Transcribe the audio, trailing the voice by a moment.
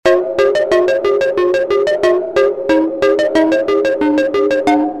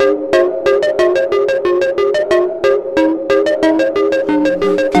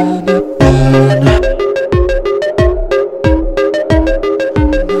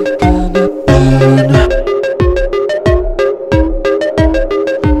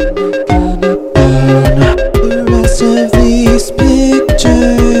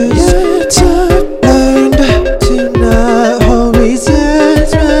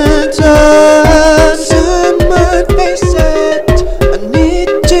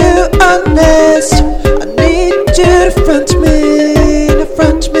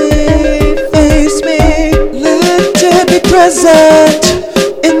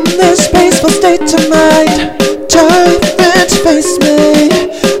state of mind. Different face me.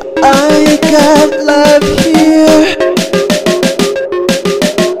 I got love here.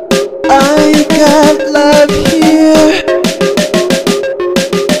 I got love here.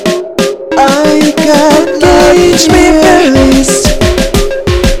 I got love here. Engage me, released.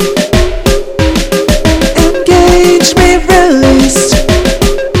 Engage me, released.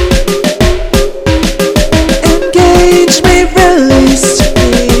 Engage me, released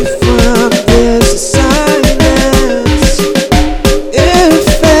me from this silence.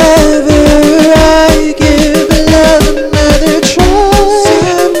 If ever I give love another try,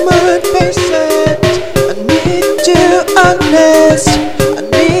 someone face it. I need you honest. I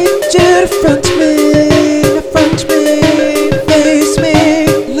need you to front me, face me.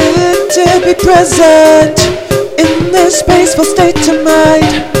 Let it be present in this spaceful state of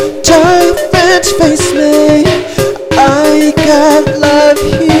mind.